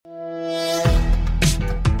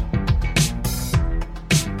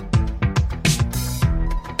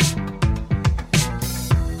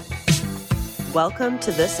Welcome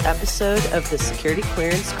to this episode of the Security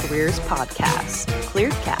Clearance Careers Podcast,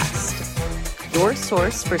 ClearedCast, your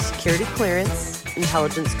source for security clearance,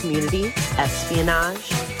 intelligence community, espionage,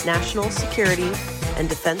 national security, and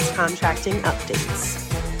defense contracting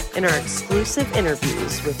updates, and our exclusive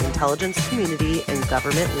interviews with intelligence community and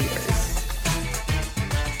government leaders.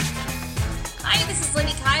 Hi, this is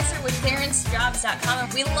Lindy Kaiser with ClearanceJobs.com,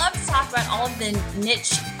 and we love to talk about all of the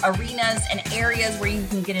niche arenas and areas where you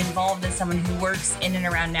can get involved as someone who works in and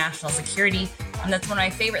around national security. And that's one of my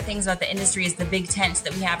favorite things about the industry is the big tent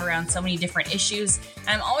that we have around so many different issues. And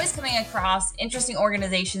I'm always coming across interesting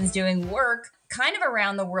organizations doing work kind of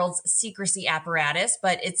around the world's secrecy apparatus,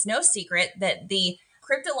 but it's no secret that the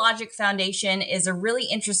Cryptologic Foundation is a really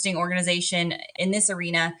interesting organization in this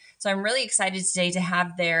arena. So I'm really excited today to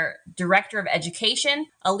have their Director of Education,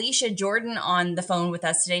 Alicia Jordan, on the phone with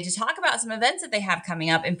us today to talk about some events that they have coming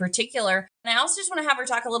up in particular. And I also just want to have her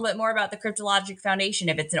talk a little bit more about the Cryptologic Foundation.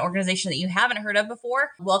 If it's an organization that you haven't heard of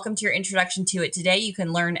before, welcome to your introduction to it today. You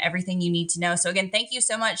can learn everything you need to know. So again, thank you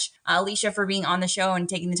so much, Alicia, for being on the show and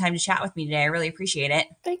taking the time to chat with me today. I really appreciate it.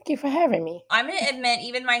 Thank you for having me. I'm going to admit,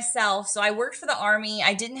 even myself, so I worked for the Army.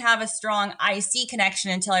 I didn't have a strong IC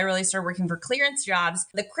connection until I really started working for clearance jobs.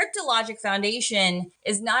 The Cryptologic Foundation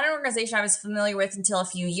is not an organization I was familiar with until a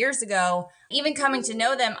few years ago. Even coming to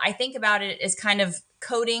know them, I think about it as kind of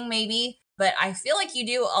coding maybe, but I feel like you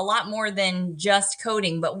do a lot more than just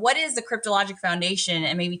coding. But what is the Cryptologic Foundation,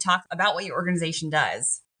 and maybe talk about what your organization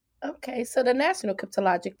does? Okay, so the National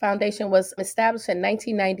Cryptologic Foundation was established in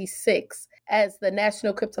 1996 as the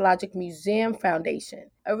National Cryptologic Museum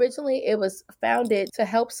Foundation. Originally, it was founded to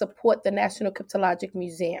help support the National Cryptologic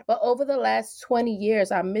Museum. But over the last 20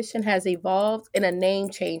 years, our mission has evolved and a name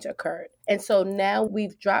change occurred. And so now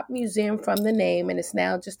we've dropped museum from the name, and it's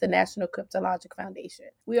now just the National Cryptologic Foundation.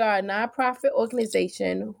 We are a nonprofit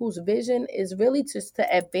organization whose vision is really just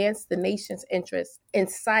to advance the nation's interests in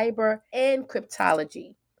cyber and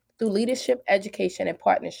cryptology through leadership, education, and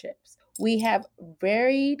partnerships. We have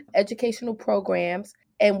varied educational programs,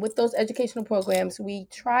 and with those educational programs, we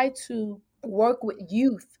try to work with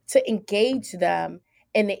youth to engage them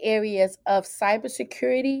in the areas of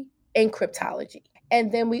cybersecurity and cryptology.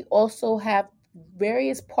 And then we also have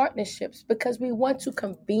various partnerships because we want to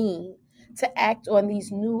convene to act on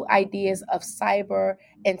these new ideas of cyber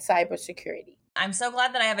and cybersecurity. I'm so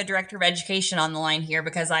glad that I have a director of education on the line here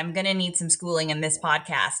because I'm going to need some schooling in this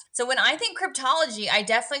podcast. So when I think cryptology, I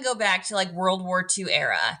definitely go back to like World War II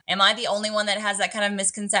era. Am I the only one that has that kind of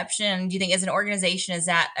misconception? Do you think as an organization, is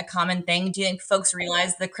that a common thing? Do you think folks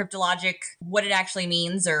realize the cryptologic, what it actually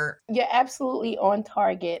means? Or You're absolutely on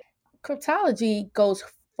target. Cryptology goes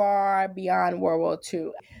far beyond World War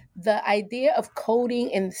II. The idea of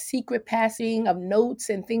coding and secret passing of notes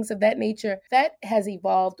and things of that nature, that has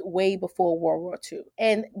evolved way before World War II.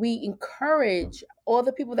 And we encourage all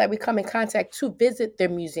the people that we come in contact to visit their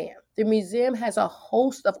museum. The museum has a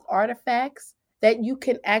host of artifacts that you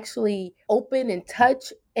can actually open and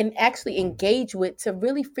touch and actually engage with to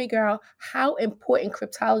really figure out how important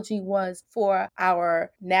cryptology was for our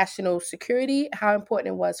national security, how important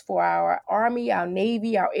it was for our Army, our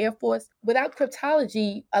Navy, our Air Force. Without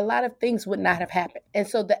cryptology, a lot of things would not have happened. And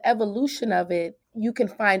so the evolution of it, you can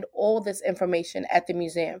find all this information at the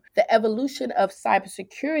museum. The evolution of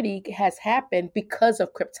cybersecurity has happened because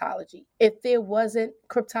of cryptology. If there wasn't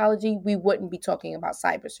cryptology, we wouldn't be talking about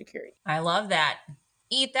cybersecurity. I love that.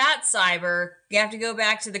 Eat that, cyber. You have to go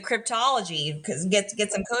back to the cryptology because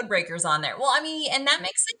get some code breakers on there. Well, I mean, and that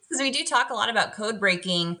makes sense because we do talk a lot about code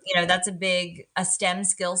breaking. You know, that's a STEM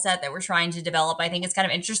skill set that we're trying to develop. I think it's kind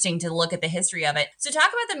of interesting to look at the history of it. So talk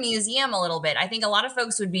about the museum a little bit. I think a lot of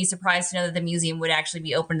folks would be surprised to know that the museum would actually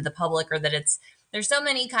be open to the public, or that there's so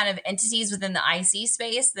many kind of entities within the IC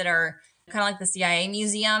space that are kind of like the CIA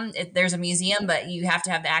museum. There's a museum, but you have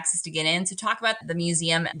to have the access to get in. So talk about the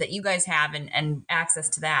museum that you guys have and access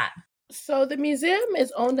to that. So the museum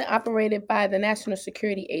is owned and operated by the National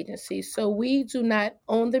Security Agency. So we do not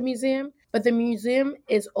own the museum, but the museum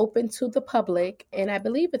is open to the public. And I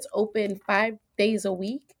believe it's open 5 days a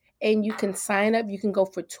week. And you can sign up. You can go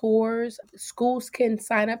for tours. Schools can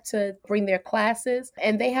sign up to bring their classes.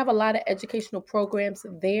 And they have a lot of educational programs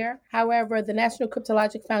there. However, the National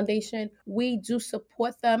Cryptologic Foundation, we do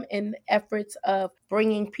support them in efforts of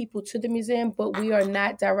bringing people to the museum, but we are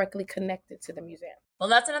not directly connected to the museum. Well,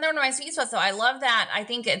 that's another one of my sweet spots. So I love that. I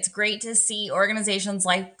think it's great to see organizations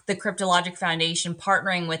like the Cryptologic Foundation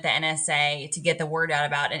partnering with the NSA to get the word out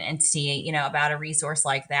about an entity, about a resource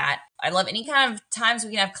like that. I love any kind of times we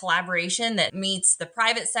can have collaboration that meets the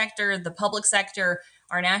private sector, the public sector,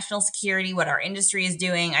 our national security, what our industry is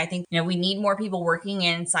doing. I think, we need more people working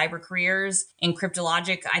in cyber careers. In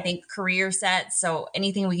Cryptologic, I think career sets. So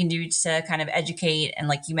anything we can do to kind of educate, and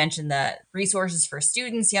like you mentioned, the resources for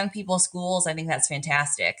students, young people, schools, I think that's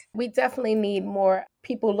fantastic. We definitely need more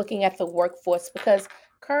people looking at the workforce because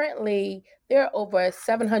currently there are over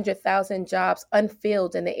 700,000 jobs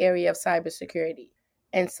unfilled in the area of cybersecurity.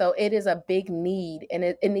 And so it is a big need, and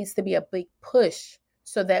it needs to be a big push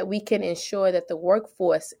so that we can ensure that the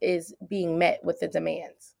workforce is being met with the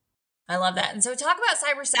demands. I love that. And so talk about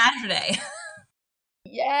Cyber Saturday.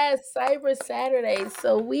 Yes, Cyber Saturday.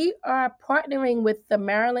 So we are partnering with the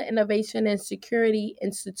Maryland Innovation and Security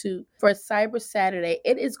Institute for Cyber Saturday.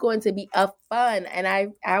 It is going to be a fun, and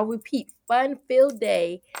I'll repeat, fun-filled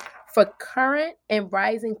day for current and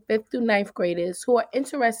rising 5th through 9th graders who are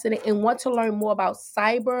interested in and want to learn more about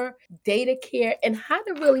cyber, data care, and how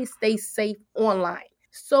to really stay safe online.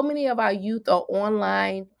 So many of our youth are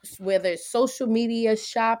online, whether it's social media,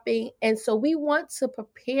 shopping. And so we want to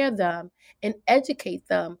prepare them and educate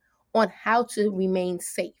them on how to remain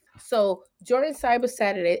safe. So during Cyber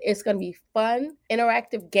Saturday, it's going to be fun,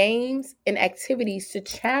 interactive games and activities to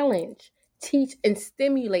challenge, teach, and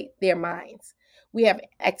stimulate their minds. We have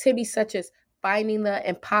activities such as finding the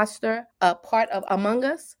imposter, a part of Among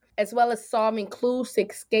Us, as well as solving clues to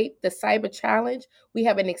escape the cyber challenge. We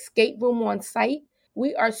have an escape room on site.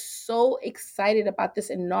 We are so excited about this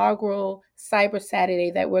inaugural Cyber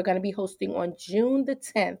Saturday that we're going to be hosting on June the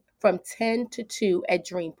 10th from 10 to 2 at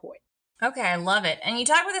Dreamport. Okay, I love it. And you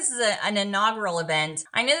talk about this as an inaugural event.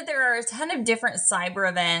 I know that there are a ton of different cyber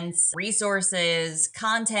events, resources,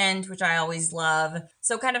 content, which I always love.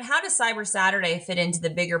 So kind of how does Cyber Saturday fit into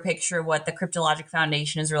the bigger picture of what the Cryptologic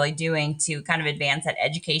Foundation is really doing to kind of advance that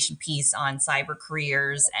education piece on cyber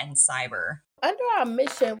careers and cyber? Under our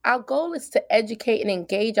mission, our goal is to educate and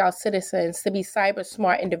engage our citizens to be cyber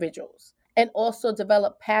smart individuals and also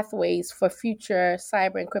develop pathways for future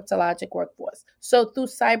cyber and cryptologic workforce. So through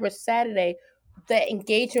Cyber Saturday, the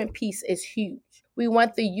engagement piece is huge. We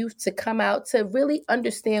want the youth to come out to really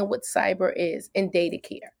understand what cyber is and data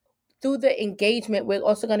care. Through the engagement, we're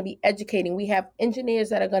also going to be educating. We have engineers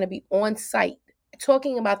that are going to be on site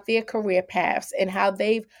talking about their career paths and how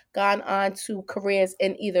they've gone on to careers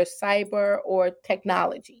in either cyber or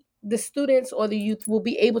technology. The students or the youth will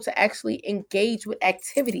be able to actually engage with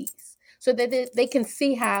activities so that they can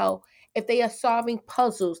see how, if they are solving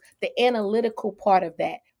puzzles, the analytical part of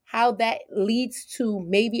that, how that leads to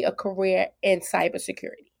maybe a career in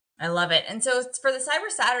cybersecurity. I love it. And so for the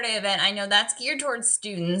Cyber Saturday event, I know that's geared towards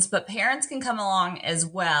students, but parents can come along as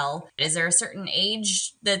well. Is there a certain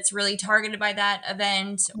age that's really targeted by that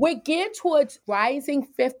event? We're geared towards rising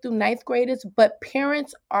 5th through 9th graders, but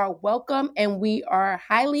parents are welcome and we are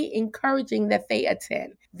highly encouraging that they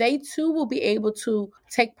attend. They too will be able to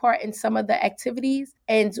take part in some of the activities.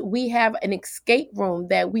 And we have an escape room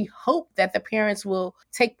that we hope that the parents will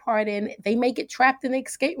take part in. They may get trapped in the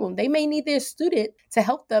escape room. They may need their student to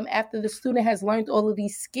help them after the student has learned all of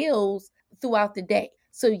these skills throughout the day.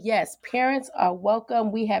 So yes, parents are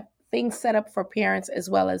welcome. We have things set up for parents as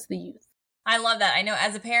well as the youth. I love that. I know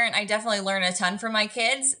as a parent, I definitely learn a ton from my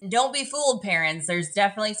kids. Don't be fooled, parents. There's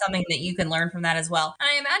definitely something that you can learn from that as well. And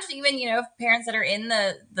I imagine even, parents that are in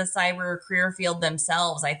the cyber career field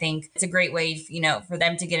themselves, I think it's a great way, for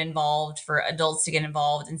them to get involved, for adults to get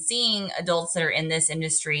involved, and seeing adults that are in this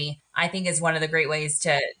industry, I think is one of the great ways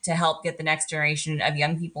to help get the next generation of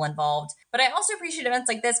young people involved. But I also appreciate events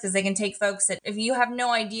like this because they can take folks that if you have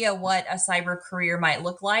no idea what a cyber career might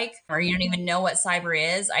look like, or you don't even know what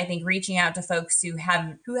cyber is, I think reaching out to folks who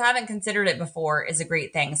haven't considered it before is a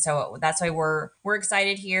great thing. So that's why we're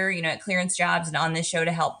excited here, at Clearance Jobs and on this show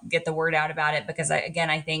to help get the word out about it. Because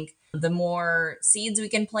I think the more seeds we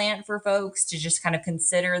can plant for folks to just kind of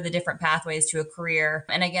consider the different pathways to a career.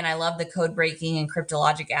 And again, I love the code breaking and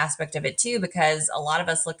cryptologic aspect of it too, because a lot of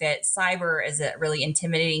us look at cyber as a really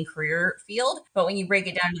intimidating career field. But when you break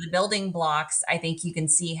it down to the building blocks, I think you can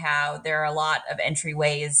see how there are a lot of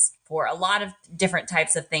entryways for a lot of different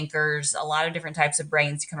types of thinkers, a lot of different types of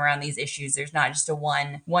brains to come around these issues. There's not just a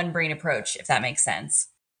one brain approach, if that makes sense.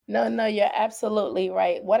 No, you're absolutely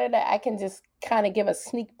right. I can just kind of give a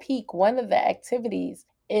sneak peek. One of the activities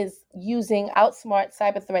is using Outsmart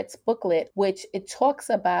Cyber Threats booklet, which it talks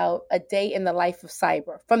about a day in the life of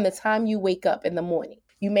cyber from the time you wake up in the morning.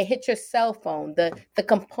 You may hit your cell phone, the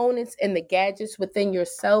components and the gadgets within your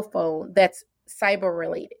cell phone that's cyber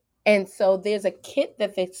related. And so there's a kit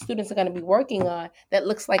that the students are going to be working on that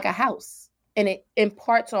looks like a house. and it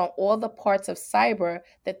imparts on all the parts of cyber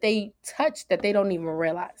that they touch that they don't even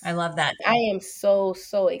realize. I love that. I am so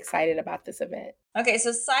excited about this event. Okay,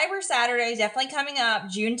 so Cyber Saturday is definitely coming up,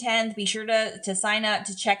 June 10th. Be sure to sign up,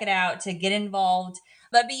 to check it out, to get involved.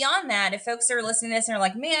 But beyond that, if folks are listening to this and are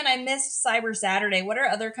like, man, I missed Cyber Saturday, what are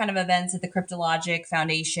other kind of events that the Cryptologic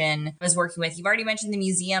Foundation is working with? You've already mentioned the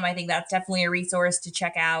museum. I think that's definitely a resource to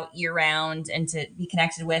check out year round and to be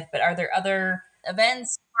connected with. But are there other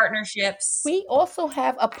events, partnerships? We also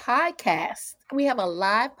have a podcast. We have a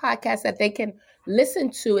live podcast that they can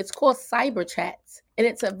listen to. It's called Cyber Chats, and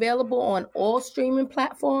it's available on all streaming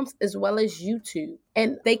platforms as well as YouTube.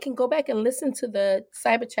 And they can go back and listen to the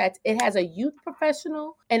Cyber Chats. It has a youth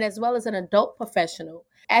professional and as well as an adult professional.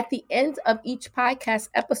 At the end of each podcast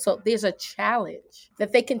episode, there's a challenge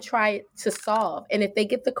that they can try to solve. And if they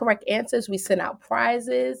get the correct answers, we send out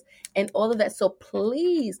prizes and all of that. So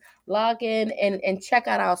please log in and check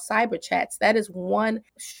out our Cyber Chats. That is one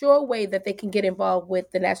sure way that they can get involved with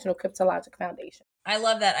the National Cryptologic Foundation. I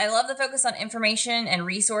love that. I love the focus on information and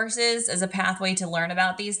resources as a pathway to learn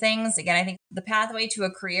about these things. Again, I think the pathway to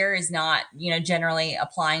a career is not, generally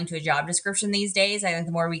applying to a job description these days. I think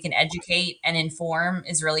the more we can educate and inform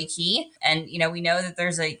is really key. And, we know that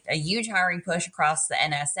there's a huge hiring push across the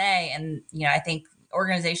NSA. And, I think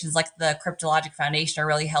organizations like the Cryptologic Foundation are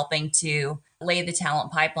really helping to lay the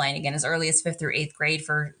talent pipeline, again, as early as 5th through 8th grade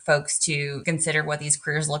for folks to consider what these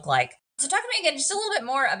careers look like. So talk to me again just a little bit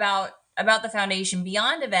more about the foundation.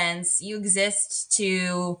 Beyond events, you exist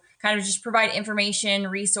to kind of just provide information,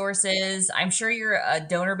 resources. I'm sure you're a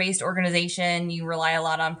donor-based organization. You rely a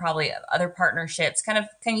lot on probably other partnerships.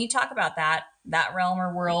 Can you talk about that realm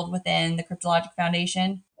or world within the Cryptologic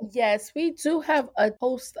Foundation? Yes, we do have a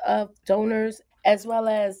host of donors as well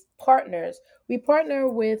as partners. We partner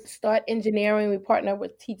with Start Engineering. We partner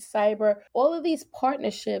with Teach Cyber. All of these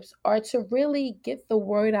partnerships are to really get the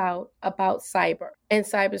word out about cyber and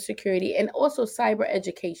cybersecurity and also cyber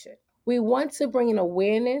education. We want to bring an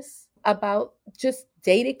awareness about just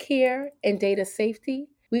data care and data safety.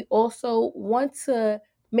 We also want to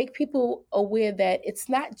make people aware that it's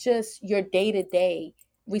not just your day-to-day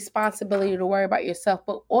responsibility to worry about yourself,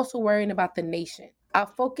 but also worrying about the nation. Our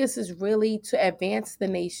focus is really to advance the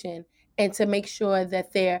nation and to make sure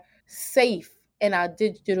that they're safe in our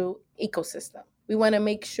digital ecosystem. We want to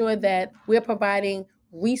make sure that we're providing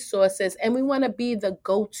resources, and we want to be the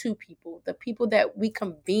go-to people, the people that we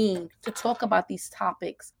convene to talk about these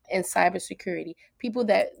topics in cybersecurity, people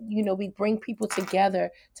that, we bring people together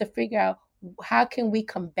to figure out how can we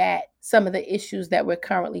combat some of the issues that we're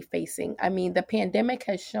currently facing. I mean, the pandemic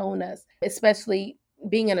has shown us, especially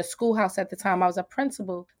being in a schoolhouse at the time, I was a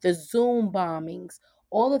principal, the Zoom bombings,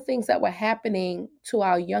 all the things that were happening to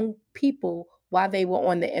our young people while they were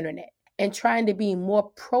on the internet, and trying to be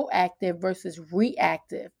more proactive versus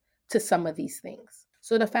reactive to some of these things.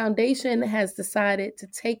 So the foundation has decided to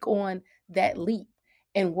take on that leap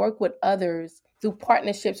and work with others through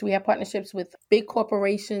partnerships. We have partnerships with big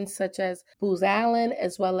corporations such as Booz Allen,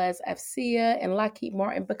 as well as FCA and Lockheed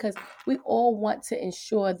Martin, because we all want to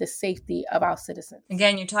ensure the safety of our citizens.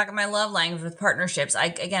 Again, you're talking my love language with partnerships. I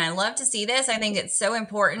love to see this. I think it's so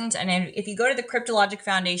important. And if you go to the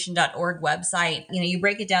cryptologicfoundation.org website, you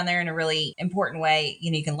break it down there in a really important way.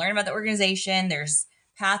 You can learn about the organization. There's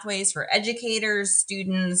pathways for educators,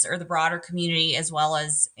 students, or the broader community, as well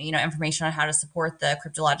as, information on how to support the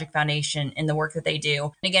Cryptologic Foundation in the work that they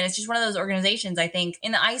do. And again, it's just one of those organizations. I think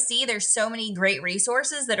in the IC, there's so many great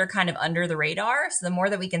resources that are kind of under the radar. So the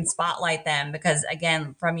more that we can spotlight them, because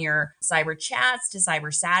again, from your Cyber Chats to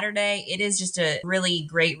Cyber Saturday, it is just a really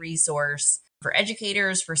great resource for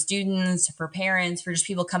educators, for students, for parents, for just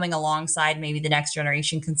people coming alongside maybe the next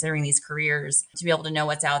generation considering these careers, to be able to know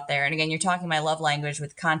what's out there. And again, you're talking my love language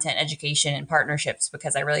with content, education, and partnerships,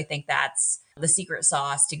 because I really think that's the secret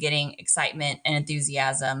sauce to getting excitement and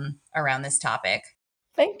enthusiasm around this topic.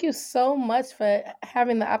 Thank you so much for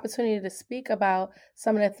having the opportunity to speak about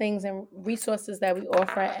some of the things and resources that we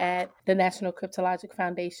offer at the National Cryptologic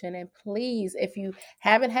Foundation. And please, if you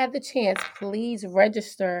haven't had the chance, please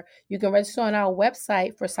register. You can register on our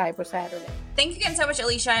website for Cyber Saturday. Thank you again so much,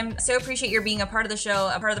 Alicia. I so appreciate your being a part of the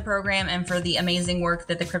show, a part of the program, and for the amazing work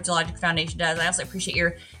that the Cryptologic Foundation does. I also appreciate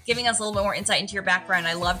your giving us a little bit more insight into your background.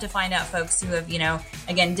 I love to find out folks who have,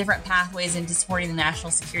 again, different pathways into supporting the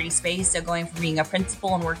national security space. So going from being a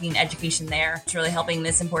principal and working in education there, it's really helping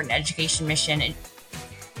this important education mission.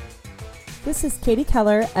 This is Katie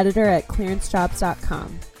Keller, editor at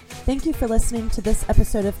clearancejobs.com. Thank you for listening to this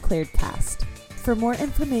episode of ClearedCast. For more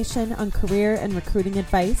information on career and recruiting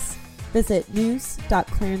advice, visit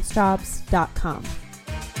news.clearancejobs.com.